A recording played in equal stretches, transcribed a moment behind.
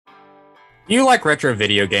You like retro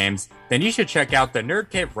video games? Then you should check out the Nerd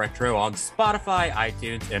Cave Retro on Spotify,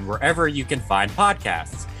 iTunes, and wherever you can find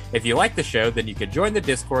podcasts. If you like the show, then you can join the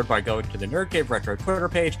Discord by going to the Nerd Cave Retro Twitter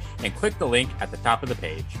page and click the link at the top of the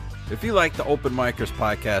page. If you like the Open Micers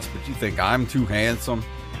podcast, but you think I'm too handsome,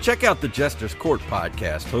 check out the Jester's Court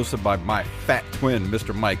podcast, hosted by my fat twin,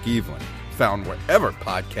 Mr. Mike Evelyn, found wherever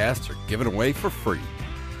podcasts are given away for free.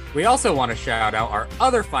 We also want to shout out our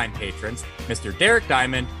other fine patrons, Mr. Derek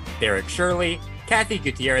Diamond, Derek Shirley, Kathy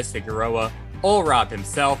Gutierrez Figueroa, Ol Rob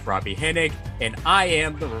himself, Robbie Hennig, and I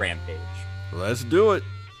Am the Rampage. Let's do it.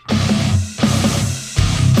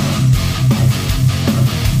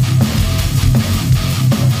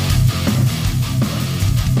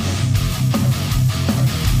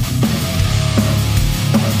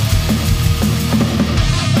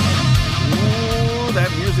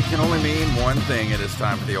 That music can only mean one thing. It is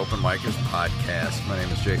time for the Open Micers podcast. My name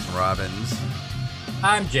is Jason Robbins.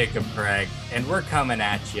 I'm Jacob Craig, and we're coming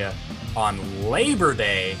at you on Labor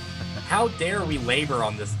Day. How dare we labor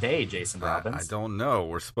on this day, Jason Robbins? I don't know.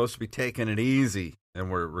 We're supposed to be taking it easy, and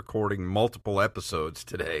we're recording multiple episodes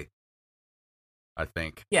today, I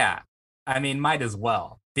think. Yeah, I mean, might as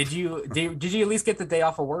well. Did you at least get the day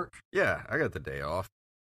off of work? Yeah, I got the day off.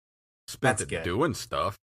 Spent That's it good. doing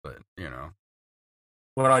stuff, but, you know.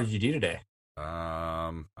 What all did you do today?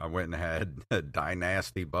 I went and had a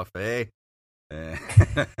Dynasty buffet.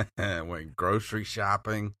 Went grocery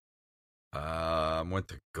shopping. Went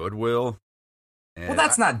to Goodwill. Well,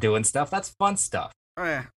 that's not doing stuff. That's fun stuff.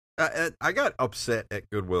 I got upset at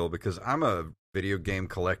Goodwill because I'm a video game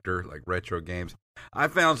collector, like retro games. I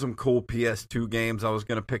found some cool PS2 games I was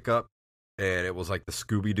going to pick up, and it was like the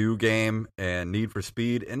Scooby-Doo game and Need for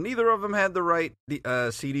Speed, and neither of them had the right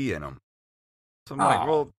CD in them. So I'm like,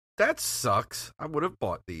 well, that sucks. I would have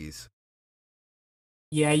bought these.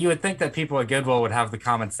 Yeah, you would think that people at Goodwill would have the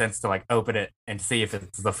common sense to like open it and see if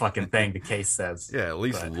it's the fucking thing the case says. Yeah, at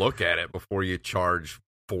least look at it before you charge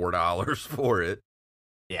 $4 for it.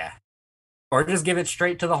 Yeah. Or just give it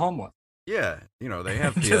straight to the homeless. Yeah, you know, they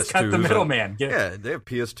have PS2s. Just cut the middleman. Yeah, they have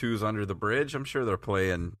PS2s under the bridge. I'm sure they're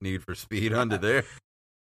playing Need for Speed under there.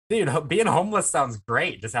 Dude, being homeless sounds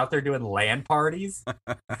great. Just out there doing LAN parties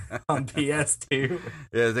on PS2.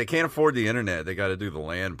 Yeah, they can't afford the internet. They got to do the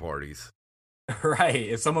LAN parties. Right.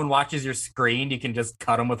 If someone watches your screen, you can just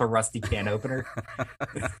cut them with a rusty can opener.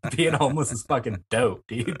 Being homeless is fucking dope,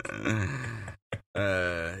 dude.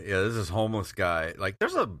 Yeah, this is homeless guy. Like,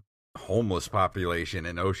 there's a homeless population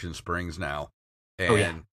in Ocean Springs now.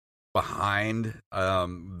 And behind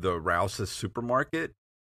the Rouse's supermarket,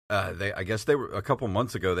 I guess they were a couple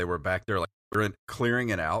months ago. They were back there, like clearing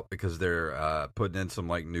it out because they're putting in some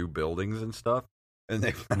like new buildings and stuff. And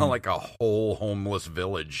they found like a whole homeless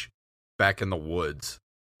village back in the woods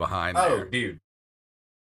behind there. Oh, dude.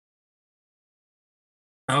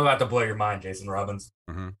 I'm about to blow your mind, Jason Robbins.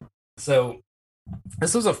 Mm-hmm. So,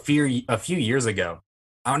 this was a few years ago.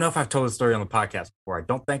 I don't know if I've told the story on the podcast before. I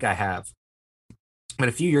don't think I have. But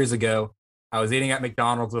a few years ago, I was eating at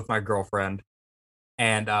McDonald's with my girlfriend.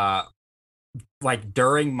 And, like,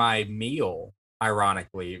 during my meal,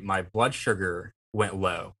 ironically, my blood sugar went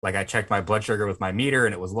low. Like, I checked my blood sugar with my meter,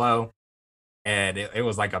 and it was low. And it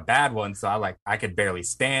was like a bad one, so I could barely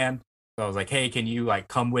stand. So I was like, hey, can you like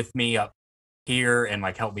come with me up here and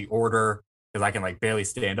like help me order, because I can like barely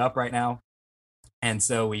stand up right now. And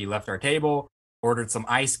so we left our table, ordered some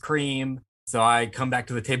ice cream. So I come back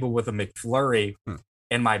to the table with a McFlurry,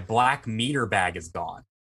 and my black meter bag is gone.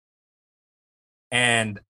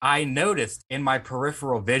 And I noticed in my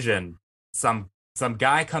peripheral vision some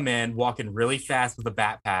guy come in walking really fast with a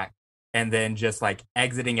backpack, and then just like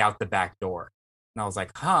exiting out the back door. And I was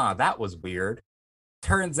like, that was weird.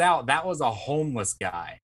 Turns out that was a homeless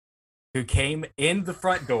guy who came in the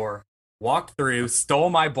front door, walked through, stole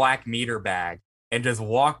my black meter bag, and just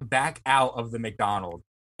walked back out of the McDonald's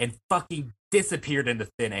and fucking disappeared into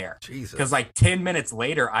thin air. Jesus. Because like 10 minutes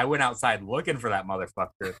later, I went outside looking for that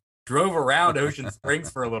motherfucker, drove around Ocean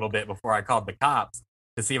Springs for a little bit before I called the cops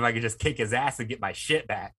to see if I could just kick his ass and get my shit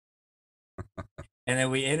back. And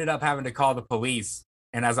then we ended up having to call the police.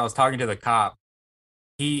 And as I was talking to the cop,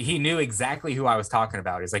 he knew exactly who I was talking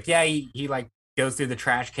about. He's like, yeah, he like goes through the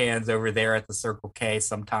trash cans over there at the Circle K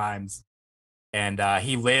sometimes. And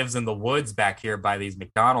he lives in the woods back here by these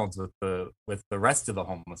McDonald's with the rest of the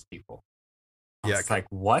homeless people. It's like,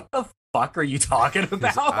 what the fuck are you talking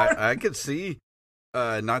about? I could see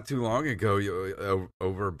not too long ago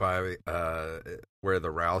over by where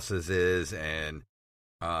the Rouse's is, and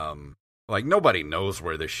like nobody knows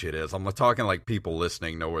where this shit is. I'm talking like people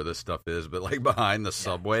listening know where this stuff is, but like behind the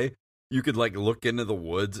subway, you could like look into the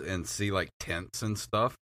woods and see like tents and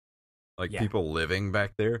stuff. like Yeah. people living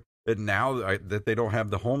back there. And now that they don't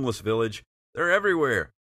have the homeless village, they're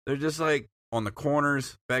everywhere. They're just like on the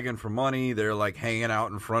corners begging for money. They're like hanging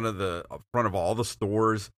out in front of all the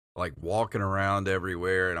stores, like walking around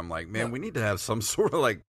everywhere. And I'm like, man, we need to have some sort of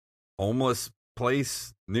like homeless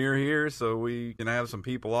place near here so we can have some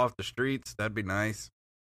people off the streets. That'd be nice.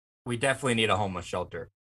 We definitely need a homeless shelter.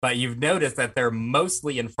 But you've noticed that they're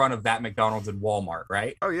mostly in front of that McDonald's and Walmart,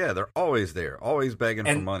 right? Oh yeah, they're always there, always begging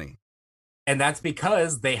for money. And that's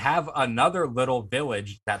because they have another little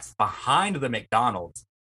village that's behind the McDonald's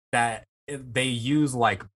that they use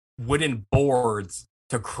like wooden boards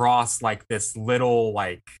to cross like this little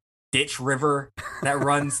like ditch river that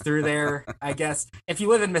runs through there. I guess if you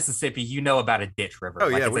live in Mississippi, you know about a ditch river. Oh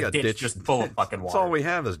like, yeah, it's we a got ditch just full of fucking water. That's all we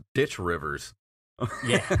have is ditch rivers.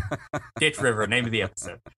 Yeah, ditch river, name of the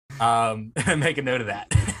episode. Make a note of that.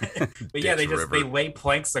 But yeah, they lay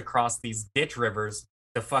planks across these ditch rivers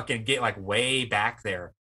to fucking get like way back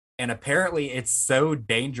there. And apparently it's so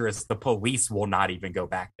dangerous the police will not even go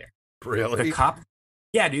back there. Really? The cop,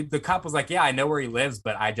 yeah, dude, the cop was like, yeah, I know where he lives,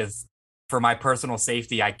 but I just, for my personal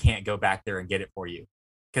safety, I can't go back there and get it for you.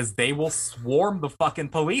 Because they will swarm the fucking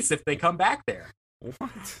police if they come back there.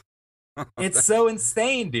 What? It's so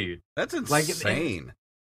insane, dude. That's insane. Like,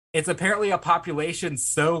 it's apparently a population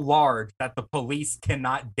so large that the police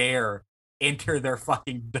cannot dare enter their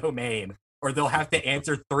fucking domain, or they'll have to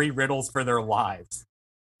answer 3 riddles for their lives.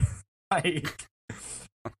 Like,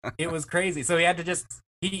 it was crazy. So he had to just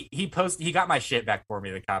he got my shit back for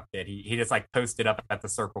me. The cop did. He just like posted up at the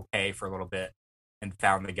Circle K for a little bit and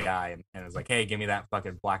found the guy and was like, hey, give me that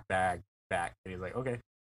fucking black bag back. And he's like, okay.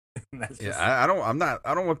 I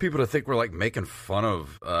don't want people to think we're like making fun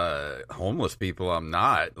of homeless people. I'm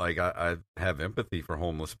not. Like I have empathy for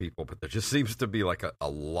homeless people, but there just seems to be like a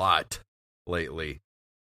lot lately.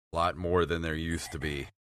 A lot more than there used to be.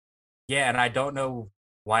 Yeah, and I don't know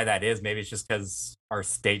why that is. Maybe it's just because our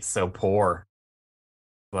state's so poor.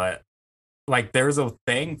 But like there's a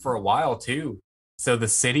thing for a while too. So the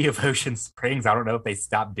city of Ocean Springs, I don't know if they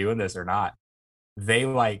stopped doing this or not. They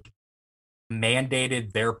like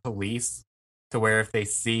mandated their police to where if they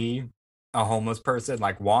see a homeless person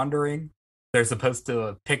like wandering, they're supposed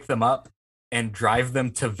to pick them up and drive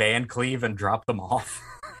them to Van Cleve and drop them off.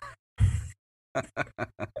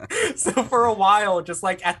 So for a while, just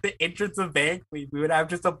like at the entrance of Van Cleve, we would have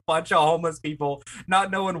just a bunch of homeless people not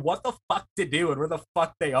knowing what the fuck to do and where the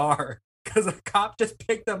fuck they are because a cop just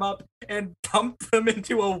picked them up and dumped them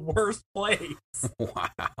into a worse place.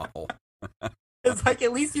 Wow. It's like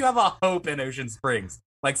at least you have a hope in Ocean Springs.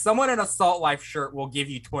 Like someone in a Salt Life shirt will give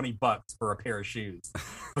you $20 for a pair of shoes.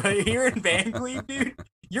 But here in Van Cleve, dude,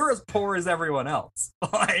 you're as poor as everyone else.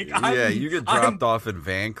 Like, you get dropped off in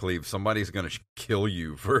Van Cleve, somebody's gonna kill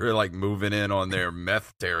you for like moving in on their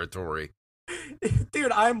meth territory.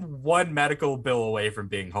 Dude, I'm 1 medical bill away from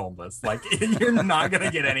being homeless. Like, you're not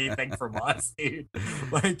gonna get anything from us, dude.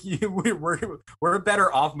 Like, we're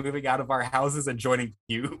better off moving out of our houses and joining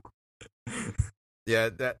you. Yeah,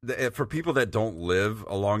 that for people that don't live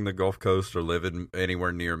along the Gulf Coast or live in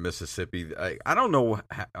anywhere near Mississippi, I don't know.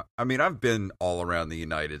 I mean, I've been all around the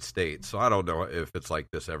United States, so I don't know if it's like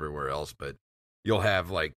this everywhere else. But you'll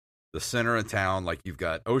have like the center of town, like you've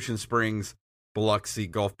got Ocean Springs, Biloxi,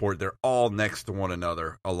 Gulfport. They're all next to one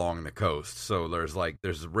another along the coast, so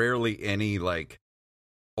there's rarely any like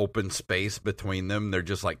open space between them. They're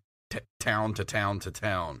just like town to town to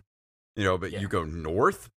town, But you go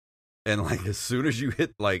north. And like as soon as you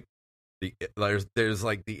hit like there's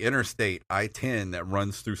like the interstate I-10 that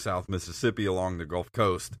runs through South Mississippi along the Gulf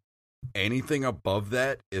Coast. Anything above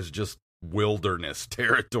that is just wilderness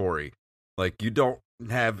territory. Like you don't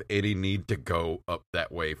have any need to go up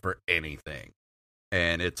that way for anything.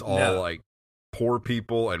 And it's all like poor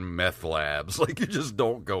people and meth labs. Like you just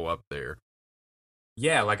don't go up there.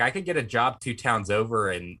 Yeah, like I could get a job 2 towns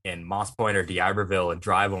over in Moss Point or D'Iberville and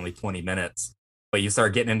drive only 20 minutes. But you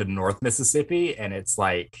start getting into North Mississippi, and it's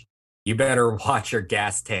like, you better watch your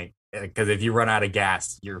gas tank. Because if you run out of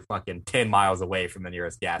gas, you're fucking 10 miles away from the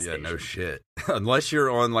nearest gas station. Yeah, no shit. Unless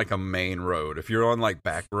you're on like a main road. If you're on like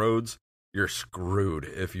back roads, you're screwed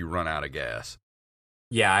if you run out of gas.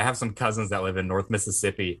 Yeah, I have some cousins that live in North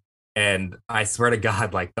Mississippi. And I swear to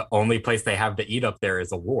God, like the only place they have to eat up there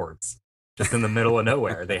is Awards. Just in the middle of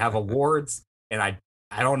nowhere. They have Awards, and I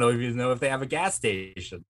don't know if they have a gas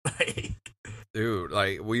station. Like... Dude,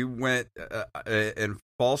 like we went in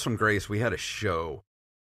Falls from Grace, we had a show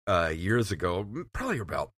years ago, probably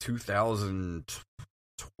about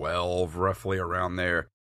 2012, roughly around there.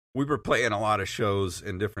 We were playing a lot of shows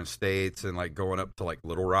in different states and like going up to like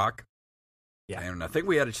Little Rock. Yeah. And I think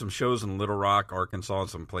we had some shows in Little Rock, Arkansas, and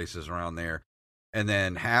some places around there. And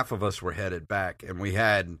then half of us were headed back, and we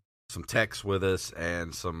had some techs with us,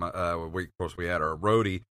 and some. Of course, we had our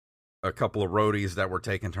roadie, a couple of roadies that were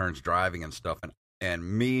taking turns driving and stuff,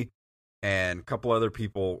 and me and a couple other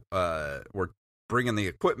people were bringing the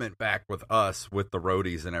equipment back with us with the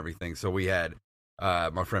roadies and everything. So we had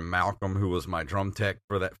my friend Malcolm, who was my drum tech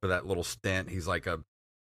for that little stint. He's like a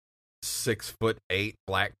 6'8"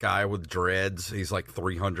 black guy with dreads. He's like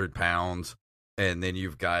 300 pounds. And then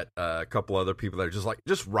you've got a couple other people that are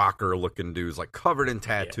just rocker looking dudes, like covered in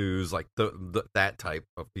tattoos, like that type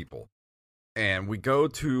of people. And we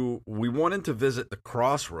wanted to visit the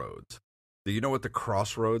Crossroads. Do you know what the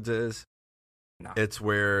Crossroads is? No. It's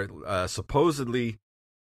where supposedly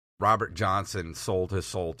Robert Johnson sold his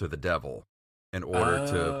soul to the devil in order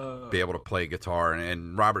to be able to play guitar.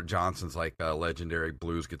 And Robert Johnson's like a legendary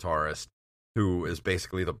blues guitarist who is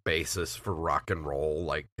basically the basis for rock and roll.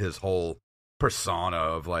 Like his whole persona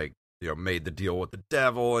of like, made the deal with the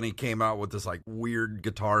devil, and he came out with this like weird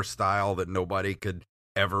guitar style that nobody could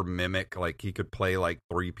ever mimic. Like he could play like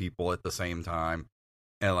three people at the same time.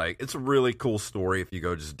 And like, it's a really cool story if you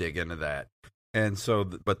go just dig into that. And so,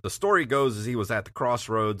 but the story goes is he was at the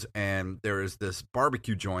Crossroads, and there is this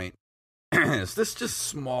barbecue joint. It's this just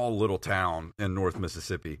small little town in North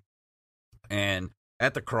Mississippi. And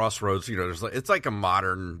at the Crossroads, it's like a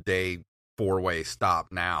modern day 4-way stop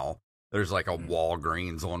now. There's like a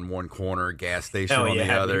Walgreens on one corner, gas station on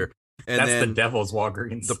the other. And that's then the devil's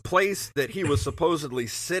Walgreens. The place that he was supposedly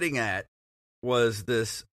sitting at was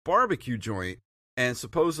this barbecue joint. And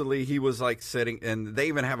supposedly he was like sitting, and they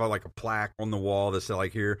even have a plaque on the wall that said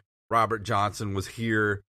like, here, Robert Johnson was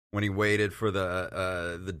here when he waited for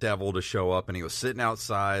the devil to show up, and he was sitting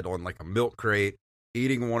outside on like a milk crate,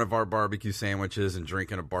 eating one of our barbecue sandwiches and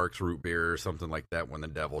drinking a Barks root beer or something like that when the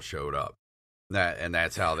devil showed up.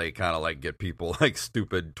 That's how they kind of like get people like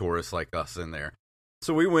stupid tourists like us in there.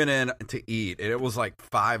 So we went in to eat, and it was like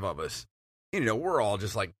 5 of us. We're all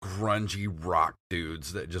just like grungy rock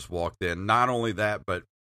dudes that just walked in. Not only that, but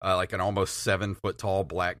like an almost 7-foot tall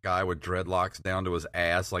black guy with dreadlocks down to his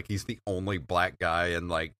ass. Like he's the only black guy in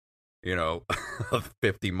like, a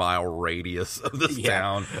 50-mile radius of this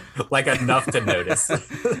town. Like enough to notice.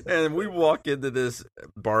 And we walk into this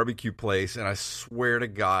barbecue place, and I swear to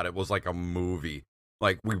God, it was like a movie.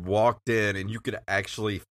 Like we walked in, and you could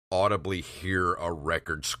actually audibly hear a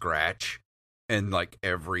record scratch. And like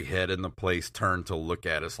every head in the place turned to look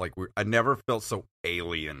at us. Like I never felt so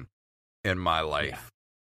alien in my life. Yeah.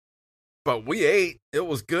 But we ate. It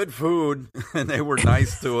was good food, and they were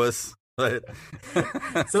nice to us. But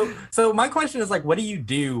so my question is like, what do you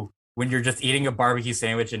do when you're just eating a barbecue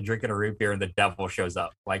sandwich and drinking a root beer and the devil shows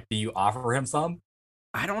up? Like, do you offer him some?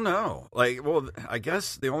 I don't know. Like, well, I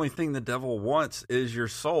guess the only thing the devil wants is your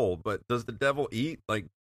soul. But does the devil eat? Like,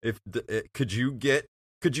 could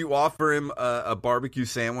you offer him a barbecue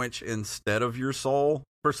sandwich instead of your soul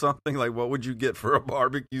for something? Like, what would you get for a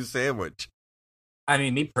barbecue sandwich? I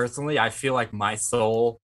mean, me personally, I feel like my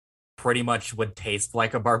soul pretty much would taste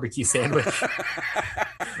like a barbecue sandwich.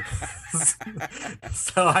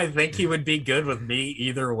 So I think he would be good with me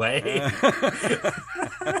either way.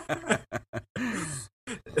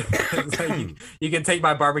 You can take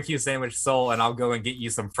my barbecue sandwich soul, and I'll go and get you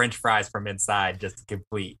some French fries from inside just to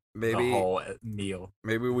complete the whole meal.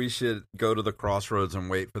 Maybe we should go to the Crossroads and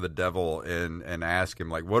wait for the devil and ask him,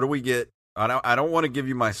 like, what do we get? I don't want to give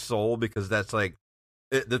you my soul, because that's like,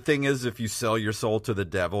 the thing is, if you sell your soul to the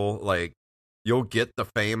devil, like, you'll get the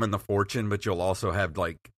fame and the fortune, but you'll also have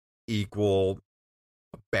like equal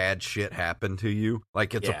bad shit happen to you.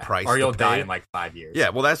 Like, it's a price or you'll to die pay. in like 5 years. Yeah,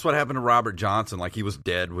 well, that's what happened to Robert Johnson. Like, he was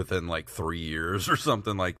dead within like 3 years or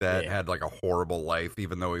something like that. Had like a horrible life,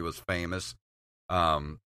 even though he was famous.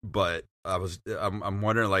 But I'm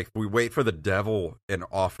wondering, like, if we wait for the devil and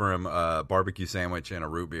offer him a barbecue sandwich and a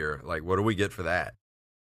root beer, like, what do we get for that?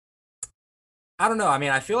 I don't know. I mean,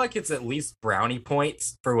 I feel like it's at least brownie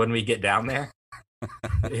points for when we get down there.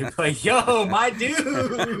 It's like, yo, my dude.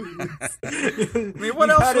 I mean, what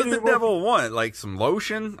else would the devil want? Like some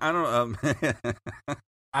lotion? I don't know.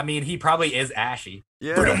 I mean, he probably is ashy.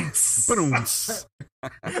 Yeah.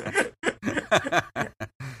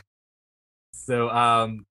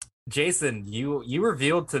 So, Jason, you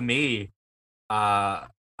revealed to me a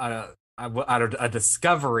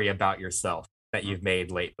discovery about yourself that you've made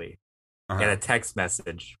lately in a text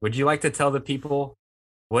message. Would you like to tell the people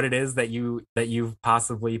what it is that you've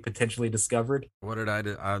possibly potentially discovered? What did I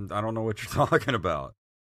do? I don't know what you're talking about.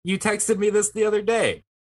 You texted me this the other day.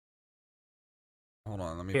 Hold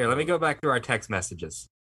on, let me go back through our text messages.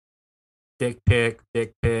 Dick pic,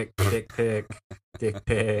 dick pic, dick pic, dick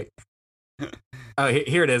pic. Oh,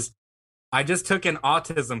 here it is. I just took an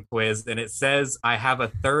autism quiz and it says I have a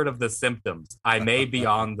third of the symptoms. I may be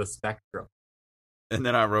on the spectrum. And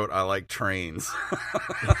then I wrote, I like trains.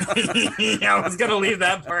 Yeah, I was going to leave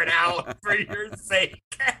that part out for your sake.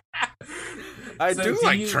 I do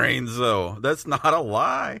like trains, though. That's not a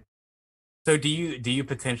lie. So do you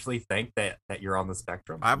potentially think that you're on the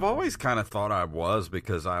spectrum? I've always kind of thought I was,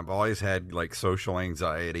 because I've always had like social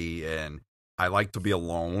anxiety, and I like to be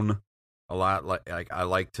alone a lot. Like I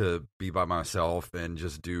like to be by myself and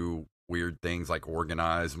just do weird things, like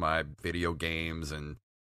organize my video games, and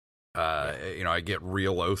I get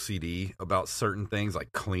real OCD about certain things,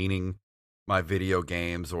 like cleaning my video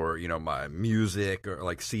games, or my music, or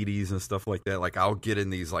like CDs and stuff like that. Like I'll get in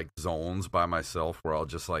these like zones by myself where I'll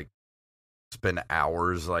just like spend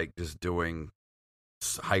hours like just doing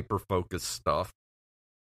hyper focused stuff.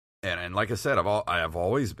 And like I said, I've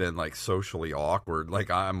always been like socially awkward.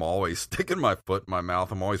 Like I'm always sticking my foot in my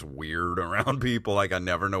mouth. I'm always weird around people. Like I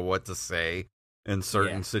never know what to say in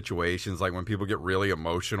certain situations. Like when people get really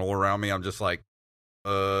emotional around me, I'm just like,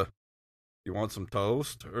 you want some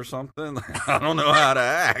toast or something? I don't know how to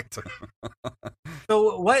act.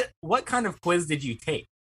 So what kind of quiz did you take?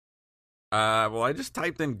 Well, I just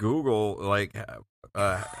typed in Google, like,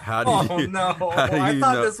 how do you... Oh, no. I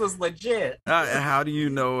thought this was legit. How do you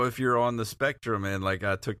know if you're on the spectrum? And, like,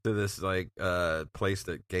 I took to this, like, place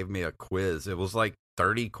that gave me a quiz. It was, like,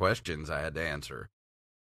 30 questions I had to answer.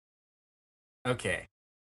 Okay.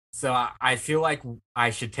 So I feel like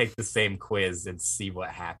I should take the same quiz and see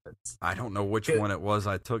what happens. I don't know which one it was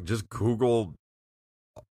I took. Just Google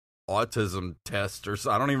autism test or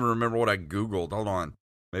I don't even remember what I Googled. Hold on.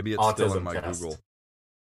 Maybe it's still in my test. Google.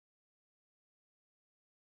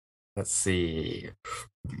 Let's see.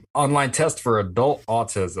 Online test for adult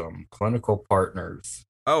autism, clinical partners.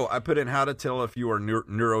 Oh, I put in how to tell if you are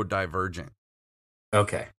neurodivergent.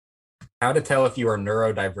 Okay. How to tell if you are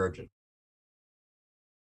neurodivergent.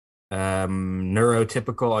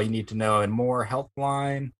 Neurotypical, all you need to know, and more.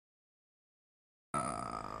 Helpline.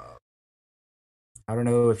 I don't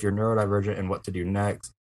know if you're neurodivergent and what to do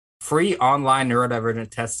next. Free online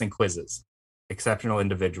neurodivergent tests and quizzes. Exceptional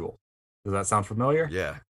individual. Does that sound familiar?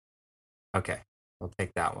 Yeah. Okay, I'll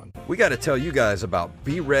take that one. We got to tell you guys about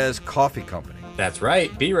B-Res Coffee Company. That's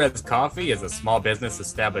right. B-Res Coffee is a small business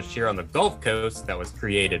established here on the Gulf Coast that was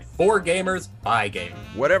created for gamers by gamers.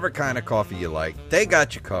 Whatever kind of coffee you like, they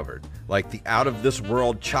got you covered. Like the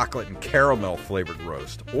out-of-this-world chocolate and caramel flavored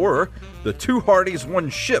roast, or the Two Hearties One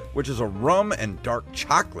Ship, which is a rum and dark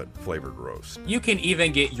chocolate flavored roast. You can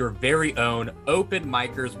even get your very own Open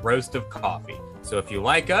Micers roast of coffee. So if you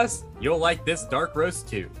like us, you'll like this dark roast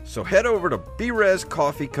too. So head over to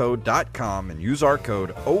brescoffeeco.com and use our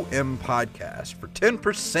code OMPodcast for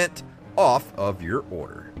 10% off of your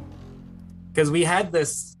order. Because we had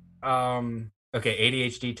this,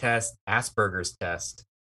 ADHD test, Asperger's test,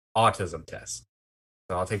 autism test.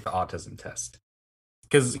 So I'll take the autism test.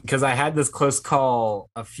 Because I had this close call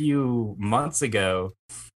a few months ago,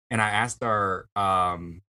 and I asked our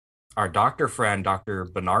doctor friend, Dr.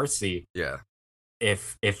 Benarsi,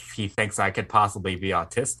 if he thinks I could possibly be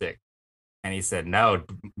autistic. And he said, no,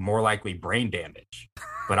 more likely brain damage.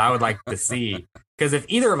 But I would like to see, because if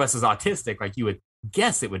either of us is autistic, like you would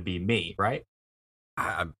guess it would be me, right?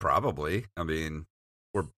 Probably. I mean,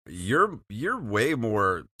 you're way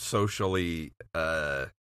more socially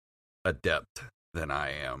adept than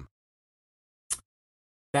I am.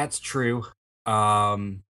 That's true.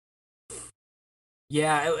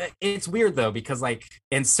 Yeah, it's weird though, because like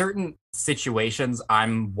in certain situations,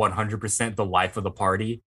 I'm 100% the life of the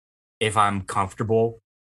party if I'm comfortable.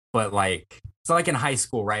 But like, so like in high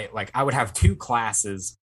school, right? Like I would have 2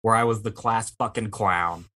 classes where I was the class fucking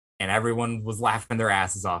clown and everyone was laughing their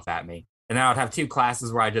asses off at me. And then I would have 2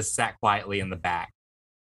 classes where I just sat quietly in the back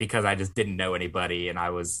because I just didn't know anybody and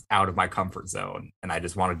I was out of my comfort zone and I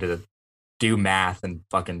just wanted to do math and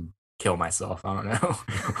fucking kill myself. I don't know.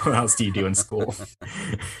 What else do you do in school?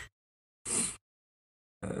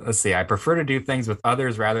 Let's see. I prefer to do things with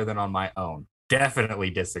others rather than on my own. Definitely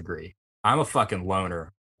disagree. I'm a fucking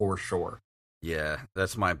loner for sure. Yeah,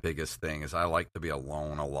 that's my biggest thing is I like to be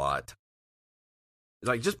alone a lot.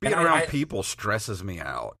 Like just being around people stresses me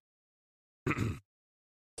out.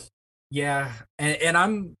 Yeah, and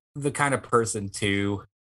I'm the kind of person too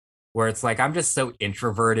where it's like I'm just so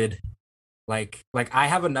introverted. Like I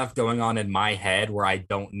have enough going on in my head where I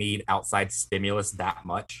don't need outside stimulus that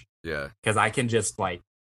much. Yeah. Because I can just like,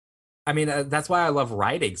 I mean, that's why I love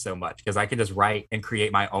writing so much, because I can just write and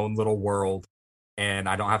create my own little world and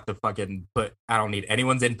I don't have to I don't need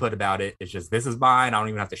anyone's input about it. It's just, this is mine. I don't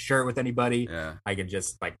even have to share it with anybody. Yeah. I can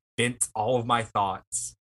just like vent all of my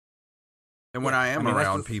thoughts. And when I am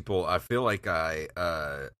around people, I feel like I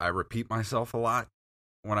repeat myself a lot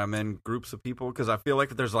when I'm in groups of people, because I feel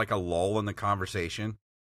like if there's like a lull in the conversation,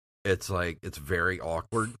 it's like it's very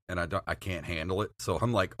awkward and I can't handle it. So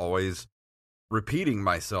I'm like always repeating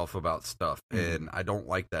myself about stuff, and I don't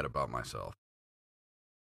like that about myself.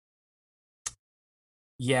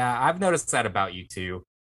 Yeah, I've noticed that about you too.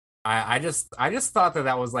 I just thought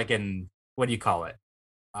that was like what do you call it?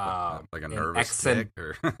 Like a nervous tick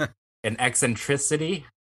or an eccentricity.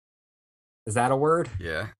 Is that a word?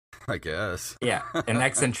 Yeah, I guess. Yeah, an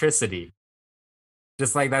eccentricity.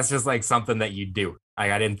 Just like that's just like something that you do.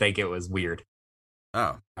 Like, I didn't think it was weird.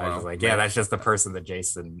 Oh, I was just like, yeah, that's just the person that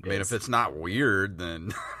Jason is. I mean, if it's not weird,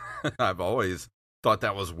 then I've always thought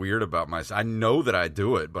that was weird about myself. I know that I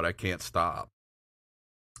do it, but I can't stop.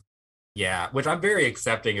 Yeah, which I'm very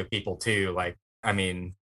accepting of people too. Like, I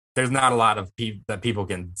mean, there's not a lot of that people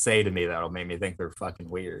can say to me that'll make me think they're fucking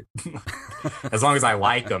weird. As long as I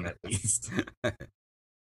like them, at least.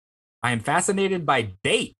 I am fascinated by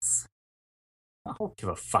dates. I don't give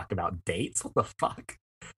a fuck about dates. What the fuck?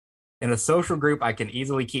 In a social group, I can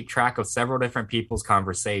easily keep track of several different people's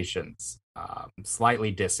conversations.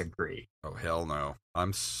 Slightly disagree. Oh, hell no.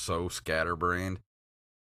 I'm so scatterbrained.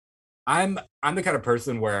 I'm the kind of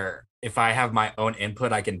person where if I have my own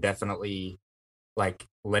input, I can definitely like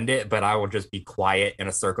lend it, but I will just be quiet in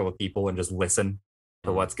a circle of people and just listen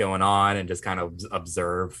to what's going on and just kind of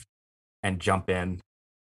observe and jump in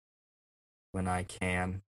when I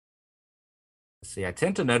can. See, I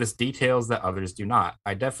tend to notice details that others do not.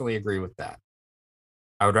 I definitely agree with that.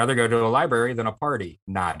 I would rather go to a library than a party.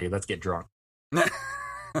 Nah, dude, let's get drunk.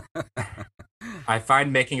 I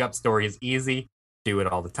find making up stories easy. Do it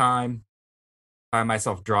all the time. Find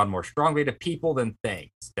myself drawn more strongly to people than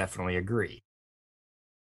things. Definitely agree.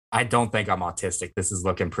 I don't think I'm autistic. This is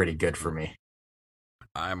looking pretty good for me.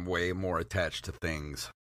 I'm way more attached to things.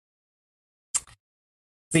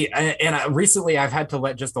 See, and recently I've had to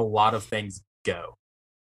let just a lot of things go.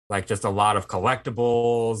 Like just a lot of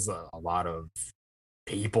collectibles, a lot of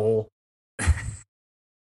people.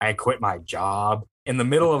 I quit my job in the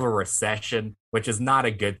middle of a recession, which is not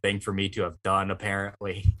a good thing for me to have done,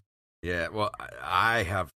 apparently. Yeah, well, I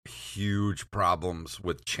have huge problems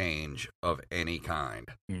with change of any kind.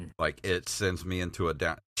 Like, it sends me into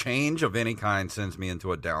change of any kind sends me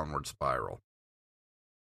into a downward spiral.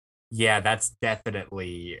 Yeah, that's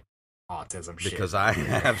definitely autism shit. Because I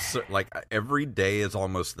have, like, every day is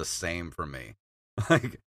almost the same for me.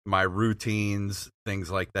 Like, my routines, things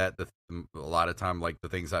like that. A lot of time, like, the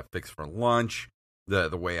things I fix for lunch, the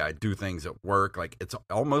way I do things at work. Like, it's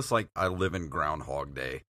almost like I live in Groundhog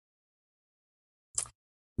Day.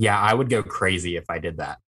 Yeah, I would go crazy if I did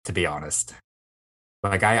that, to be honest.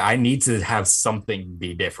 Like, I need to have something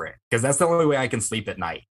be different, because that's the only way I can sleep at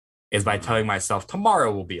night, is by telling myself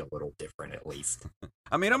tomorrow will be a little different, at least.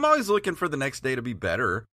 I mean, I'm always looking for the next day to be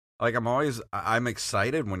better. Like, I'm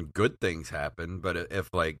excited when good things happen, but if,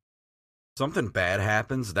 like, something bad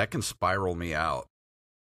happens, that can spiral me out.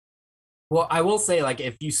 Well, I will say, like,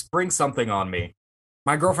 if you spring something on me,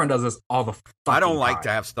 my girlfriend does this all the fucking I don't like time. to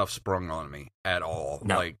have stuff sprung on me at all.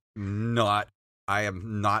 No. Like, I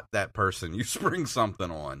am not that person you spring something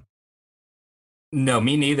on. No,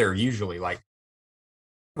 me neither, usually. Like,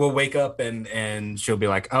 we'll wake up and she'll be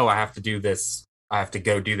like, oh, I have to do this. I have to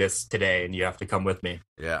go do this today, and you have to come with me.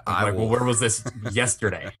 Yeah, I'm like, well, where was this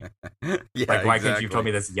yesterday? Yeah, like, why can't you tell me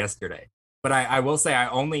this yesterday? But I will say I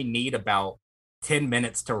only need about 10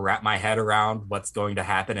 minutes to wrap my head around what's going to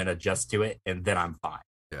happen and adjust to it, and then I'm fine.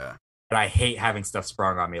 Yeah. But I hate having stuff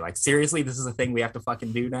sprung on me. Like, seriously, this is a thing we have to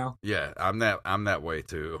fucking do now? Yeah, I'm that way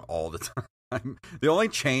too all the time. The only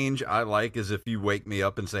change I like is if you wake me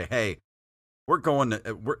up and say, "Hey, you're going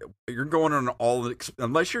on an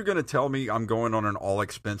unless you're going to tell me I'm going on an all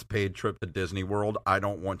expense paid trip to Disney World, I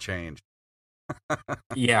don't want change."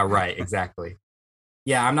 Yeah, right, exactly.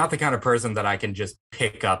 Yeah, I'm not the kind of person that I can just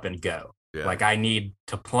pick up and go. Yeah. Like, I need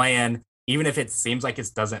to plan, even if it seems like it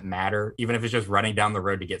doesn't matter, even if it's just running down the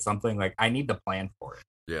road to get something, like, I need to plan for it.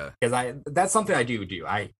 Yeah. Because that's something I do.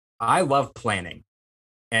 I love planning.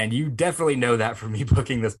 And you definitely know that from me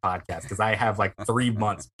booking this podcast, because I have like 3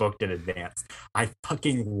 months booked in advance. I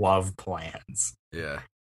fucking love plans. Yeah.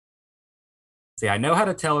 See, I know how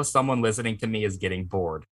to tell if someone listening to me is getting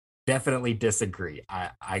bored. Definitely disagree.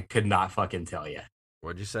 I could not fucking tell you.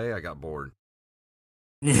 What'd you say? I got bored.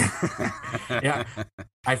 Yeah.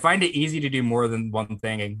 I find it easy to do more than one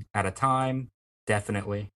thing at a time.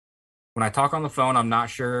 Definitely. When I talk on the phone, I'm not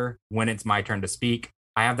sure when it's my turn to speak.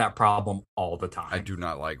 I have that problem all the time. I do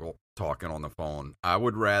not like talking on the phone. I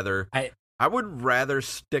would rather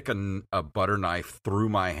stick a butter knife through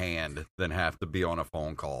my hand than have to be on a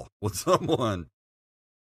phone call with someone.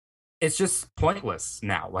 It's just pointless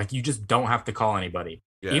now. Like, you just don't have to call anybody.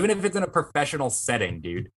 Yeah. Even if it's in a professional setting,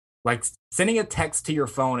 dude. Like, sending a text to your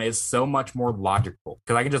phone is so much more logical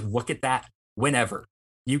because I can just look at that whenever.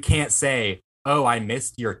 You can't say, "Oh, I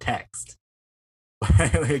missed your text."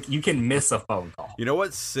 Like, you can miss a phone call. You know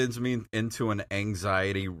what sends me into an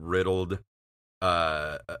anxiety riddled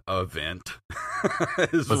event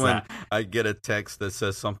is What's when that? I get a text that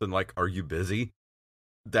says something like, "Are you busy?"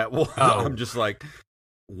 That will. Oh. I'm just like,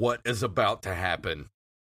 what is about to happen?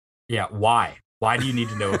 Yeah, why? Why do you need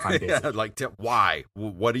to know if I'm busy? Yeah, like, why?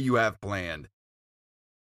 What do you have planned?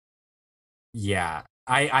 Yeah,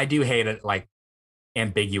 I do hate it, like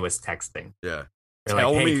ambiguous texting. Yeah. They're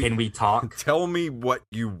like, "Hey, can we talk?" Tell me what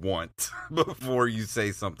you want before you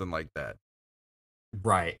say something like that.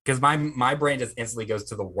 Right, because my brain just instantly goes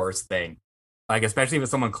to the worst thing. Like, especially if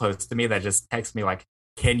it's someone close to me that just texts me like,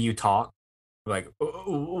 "Can you talk?" Like,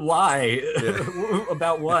 why? Yeah.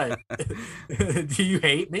 About what? Do you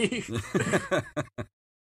hate me?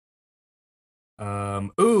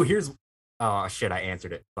 Ooh, here's. Oh shit! I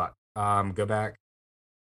answered it. Fuck. Go back.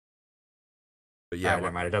 But yeah,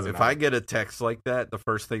 Never mind. It doesn't if matter. I get a text like that, the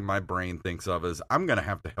first thing my brain thinks of is, I'm going to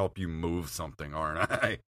have to help you move something, aren't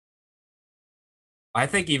I? I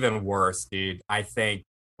think even worse, dude. I think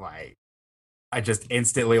like I just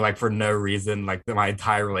instantly, like, for no reason, like my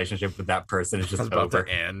entire relationship with that person is I was just about over.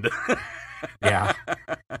 to end. Yeah.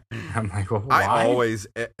 I'm like, well, why? I always,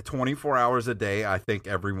 24 hours a day, I think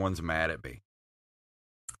everyone's mad at me.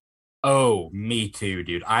 Oh, me too,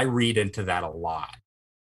 dude. I read into that a lot.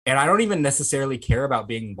 And I don't even necessarily care about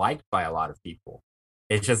being liked by a lot of people.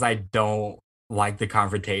 It's just I don't like the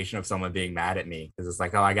confrontation of someone being mad at me because it's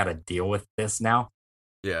like, oh, I got to deal with this now.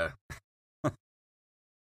 Yeah.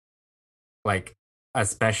 Like,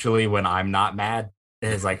 especially when I'm not mad.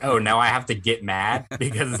 It's like, oh, now I have to get mad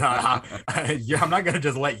because I'm not going to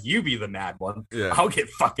just let you be the mad one. Yeah. I'll get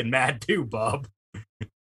fucking mad too, bub.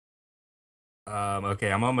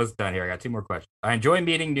 Okay, I'm almost done here. I got two more questions. I enjoy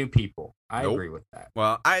meeting new people. I Nope. agree with that.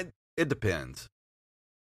 Well, it depends.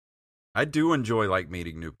 I do enjoy like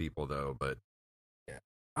meeting new people though, but Yeah.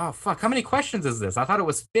 Oh fuck! How many questions is this? I thought it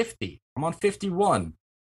was 50. I'm on 51.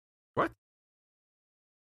 what?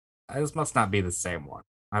 This must not be the same one.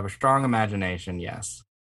 I have a strong imagination. Yes.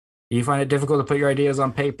 Do you find it difficult to put your ideas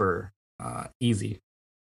on paper? Easy.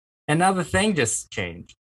 And now the thing just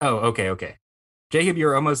changed. Oh, okay. Jacob,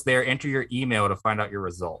 you're almost there. Enter your email to find out your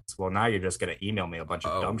results. Well, now you're just gonna email me a bunch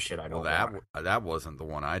of dumb shit I don't want. That wasn't the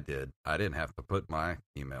one I did. I didn't have to put my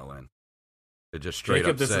email in. It just straight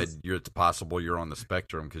Jacob, up said it's possible you're on the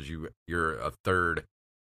spectrum because you're a third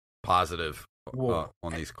positive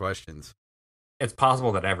on these questions. It's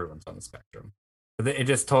possible that everyone's on the spectrum. It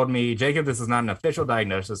just told me, Jacob, this is not an official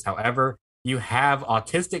diagnosis. However, you have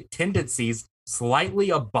autistic tendencies slightly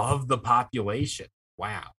above the population.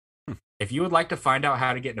 Wow. If you would like to find out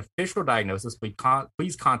how to get an official diagnosis,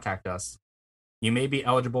 please contact us. You may be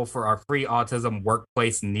eligible for our free autism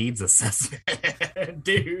workplace needs assessment.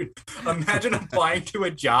 Dude, imagine applying to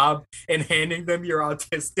a job and handing them your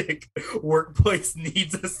autistic workplace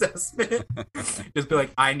needs assessment. Just be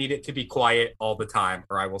like, I need it to be quiet all the time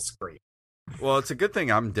or I will scream. Well, it's a good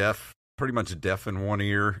thing I'm deaf, pretty much deaf in one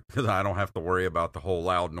ear, because I don't have to worry about the whole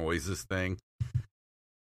loud noises thing.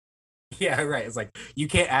 Yeah, right. It's like, you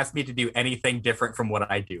can't ask me to do anything different from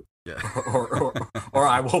what I do. Yeah. or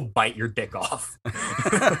I will bite your dick off.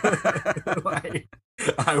 Like,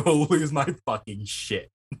 I will lose my fucking shit.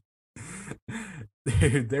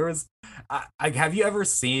 Dude, there was have you ever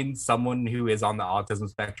seen someone who is on the autism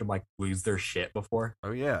spectrum like lose their shit before?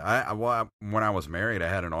 Oh yeah. When I was married, I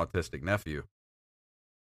had an autistic nephew.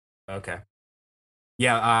 Okay.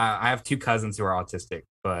 Yeah, I have two cousins who are autistic,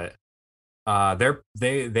 but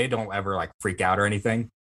they don't ever like freak out or anything.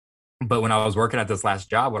 But when I was working at this last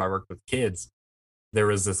job, when I worked with kids, there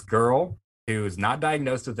was this girl who's not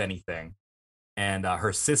diagnosed with anything, and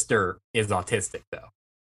her sister is autistic though,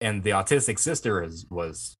 and the autistic sister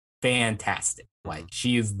was fantastic. Like,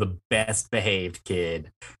 she is the best behaved kid,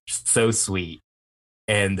 so sweet,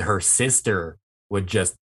 and her sister would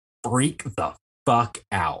just freak the fuck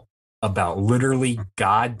out about literally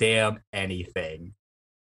goddamn anything.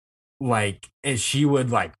 Like, and she would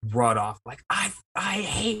like run off like, I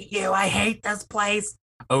hate you, I hate this place,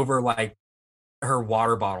 over like her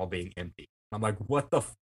water bottle being empty. I'm like, what the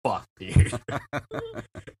fuck, dude?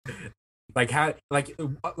 Like how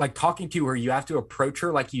like talking to her, you have to approach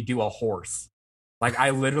her like you do a horse. Like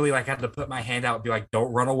I literally like had to put my hand out and be like,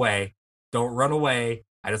 "Don't run away, don't run away.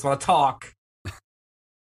 I just want to talk."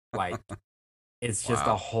 Like it's just a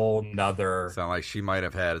Wow. whole nother. Sound like she might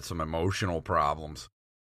have had some emotional problems.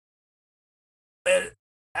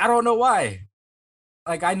 I don't know why.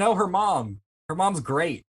 Like I know her mom. Her mom's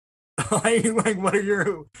great. Like what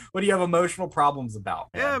do you have emotional problems about,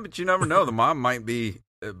 man? Yeah, but you never know. The mom might be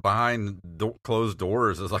behind closed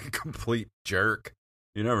doors as like a complete jerk.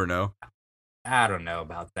 You never know. I don't know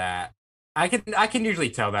about that. I can usually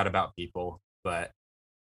tell that about people, but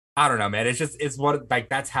I don't know, man. It's what like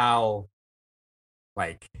that's how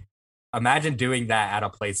like imagine doing that at a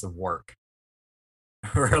place of work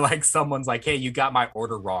where like someone's like, "Hey, you got my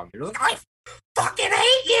order wrong." You're like, "I fucking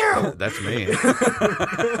hate you." That's me.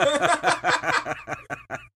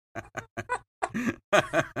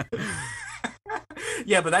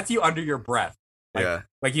 Yeah, but that's you under your breath. Like, Yeah.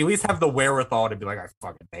 Like you at least have the wherewithal to be like, "I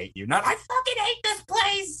fucking hate you." Not I fucking hate this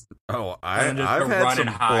place. Oh, And then just I've go had run some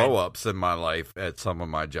and hide. blow ups in my life at some of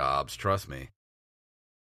my jobs. Trust me.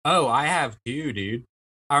 Oh, I have too, dude.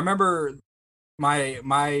 I remember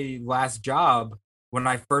my last job when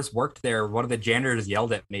I first worked there, one of the janitors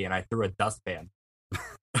yelled at me and I threw a dustpan.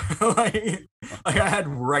 like, like I had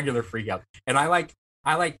regular freak out. And I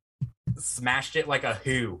smashed it like a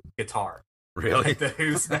Who guitar. Really? Like the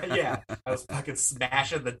Who yeah. I was fucking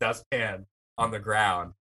smashing the dustpan on the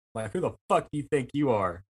ground. Like, who the fuck do you think you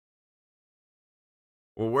are?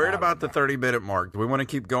 Well, we're at I about the don't know. 30-minute mark. Do we want to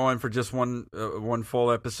keep going for just one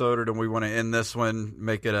full episode, or do we want to end this one,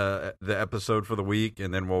 make it the episode for the week,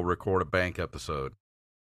 and then we'll record a bank episode?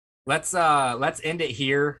 Let's end it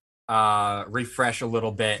here, refresh a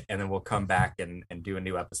little bit, and then we'll come back and do a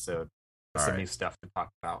new episode with some new stuff to talk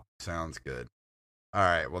about. Sounds good. All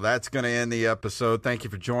right. Well, that's going to end the episode. Thank you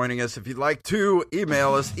for joining us. If you'd like to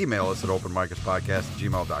email us at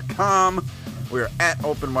openmikerspodcast@gmail.com. We are at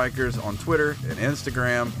openmikers on Twitter and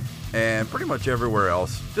Instagram and pretty much everywhere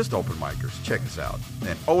else. Just Open Micers. Check us out.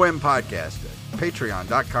 And OM Podcast at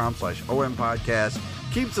patreon.com/OM Podcast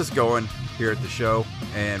keeps us going here at the show.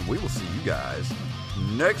 And we will see you guys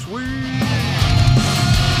next week.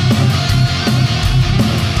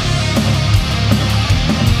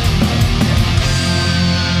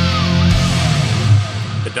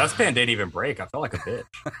 The dustpan didn't even break. I felt like a bitch.